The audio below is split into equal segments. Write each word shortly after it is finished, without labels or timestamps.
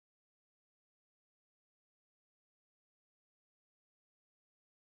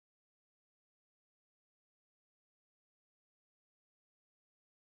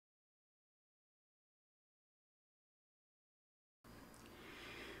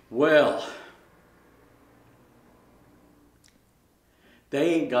Well,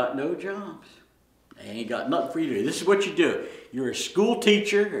 they ain't got no jobs. They ain't got nothing for you to do. This is what you do. You're a school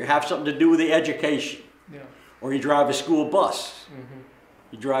teacher, or have something to do with the education. Yeah. Or you drive a school bus.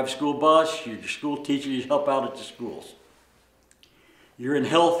 You drive a school bus, you're a school teacher, you help out at the schools. You're in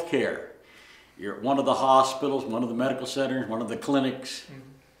health care. You're at one of the hospitals, one of the medical centers, one of the clinics.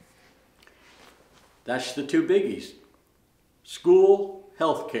 That's the two biggies. School,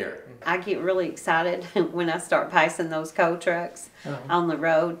 health care. I get really excited when I start passing those coal trucks on the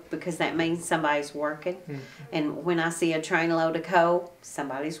road because that means somebody's working. And when I see a train load of coal,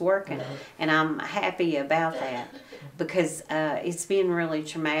 somebody's working. And I'm happy about that because it's been really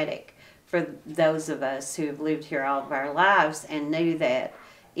traumatic for those of us who have lived here all of our lives and knew that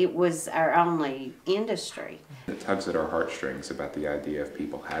it was our only industry. It tugs at our heartstrings about the idea of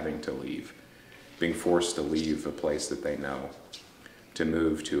people having to leave, being forced to leave a place that they know, to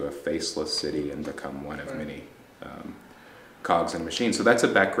move to a faceless city and become one of many cogs in a machine. So that's a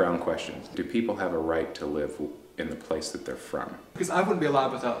background question. Do people have a right to live in the place that they're from? Because I wouldn't be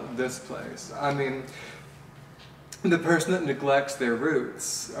alive without this place. I mean, the person that neglects their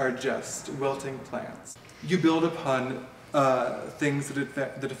roots are just wilting plants. You build upon things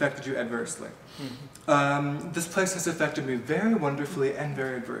that affected you adversely. This place has affected me very wonderfully and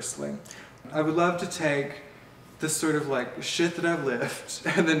very adversely. I would love to take this sort of like shit that I've lived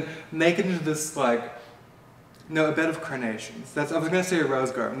and then make it into this like, no, a bed of carnations. I was gonna say a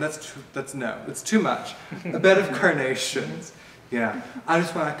rose garden. That's too much. A bed of carnations. Yeah, I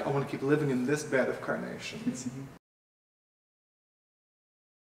want to keep living in this bed of carnations.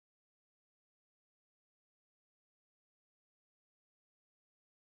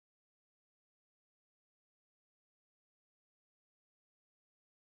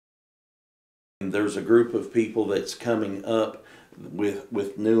 There's a group of people that's coming up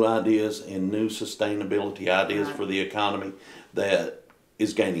with new ideas and new sustainability ideas for the economy that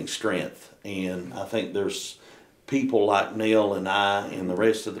is gaining strength. And I think there's people like Neil and I and the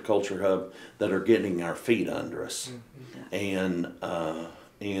rest of the Culture Hub that are getting our feet under us and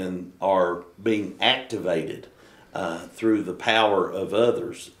are being activated through the power of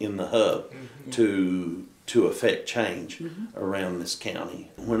others in the hub to affect change around this county.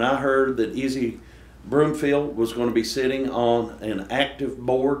 When I heard that Izzy Broomfield was going to be sitting on an active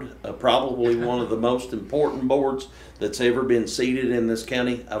board, probably one of the most important boards that's ever been seated in this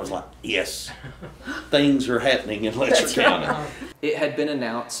county, I was like, yes, things are happening in Letcher County. It had been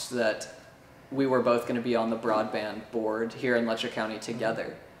announced that we were both going to be on the broadband board here in Letcher County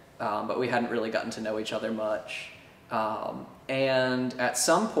together, but we hadn't really gotten to know each other much. And at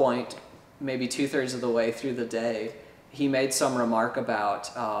some point, maybe 2/3 of the way through the day, he made some remark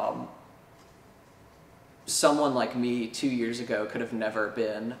about someone like me 2 years ago could have never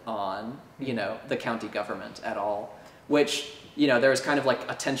been on, you know, the county government at all, which, you know, there was kind of like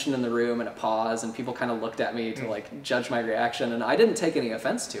a tension in the room and a pause and people kind of looked at me to like judge my reaction, and I didn't take any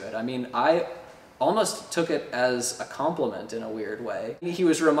offense to it. I mean, I almost took it as a compliment in a weird way. He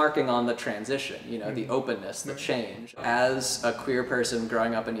was remarking on the transition, you know, the openness, the change. As a queer person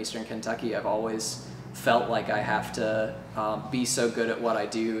growing up in Eastern Kentucky, I've always felt like I have to be so good at what I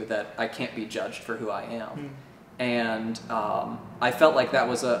do that I can't be judged for who I am. And I felt like that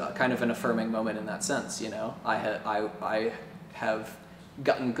was a kind of an affirming moment in that sense, you know. I have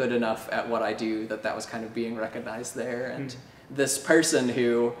gotten good enough at what I do that was kind of being recognized there. And this person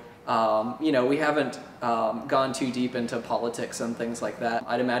who, you know, we haven't gone too deep into politics and things like that.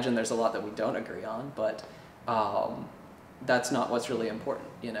 I'd imagine there's a lot that we don't agree on, but that's not what's really important,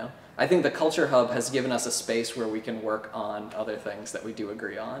 you know? I think the Culture Hub has given us a space where we can work on other things that we do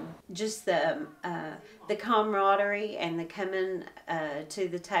agree on. Just the camaraderie and the coming to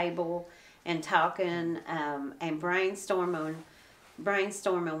the table and talking and brainstorming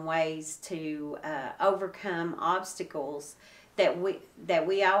ways to overcome obstacles that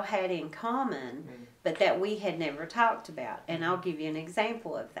we all had in common, but that we had never talked about. And I'll give you an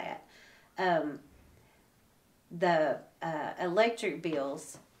example of that. The electric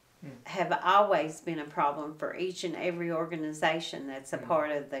bills have always been a problem for each and every organization that's a part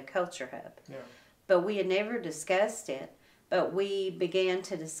of the Culture Hub. But we had never discussed it, but we began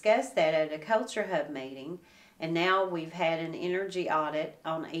to discuss that at a Culture Hub meeting, and now we've had an energy audit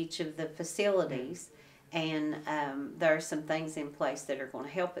on each of the facilities, and there are some things in place that are going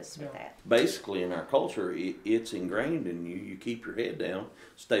to help us with that. Basically, in our culture, it's ingrained in you. You keep your head down,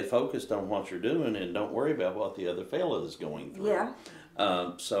 stay focused on what you're doing, and don't worry about what the other fella is going through.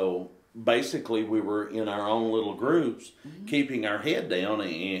 So basically, we were in our own little groups, keeping our head down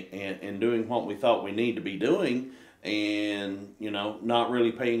and doing what we thought we need to be doing and, you know, not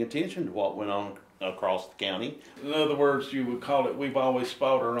really paying attention to what went on across the county. In other words, you would call it, we've always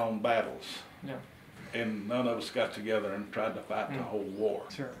fought our own battles. Yeah. And none of us got together and tried to fight the whole war.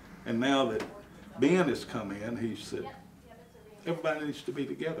 Sure. And now that Ben has come in, he said, everybody needs to be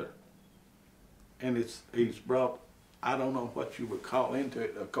together. And he's brought, I don't know what you would call into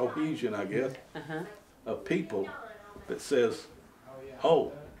it, a cohesion, I guess, of people that says,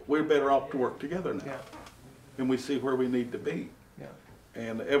 oh, we're better off to work together now. Yeah. And we see where we need to be. Yeah.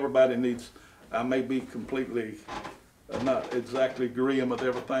 And everybody needs, I may be completely not exactly agreeing with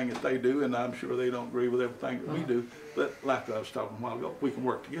everything that they do, and I'm sure they don't agree with everything that we do, but like I was talking a while ago, we can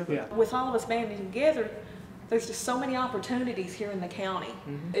work together. Yeah. With all of us banding together, there's just so many opportunities here in the county.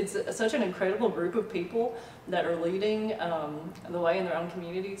 It's such an incredible group of people that are leading the way in their own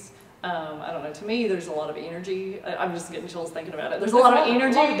communities. I don't know, to me there's a lot of energy. I'm just getting chills thinking about it. There's a lot of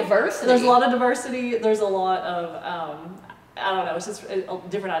energy. A lot of diversity. There's a lot of diversity. There's a lot of, I don't know, it's just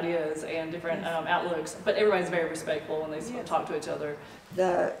different ideas and different outlooks. But everybody's very respectful when they talk to each other.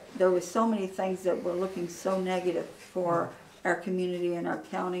 There was so many things that were looking so negative for our community and our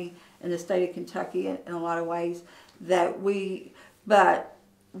county and the state of Kentucky in a lot of ways that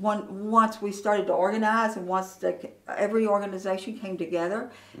once we started to organize and once every organization came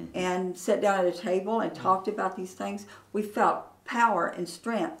together and sat down at a table and talked about these things, we felt power and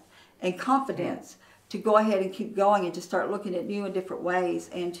strength and confidence to go ahead and keep going and to start looking at new and different ways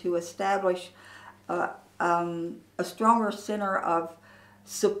and to establish a stronger center of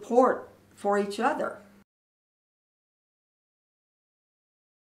support for each other.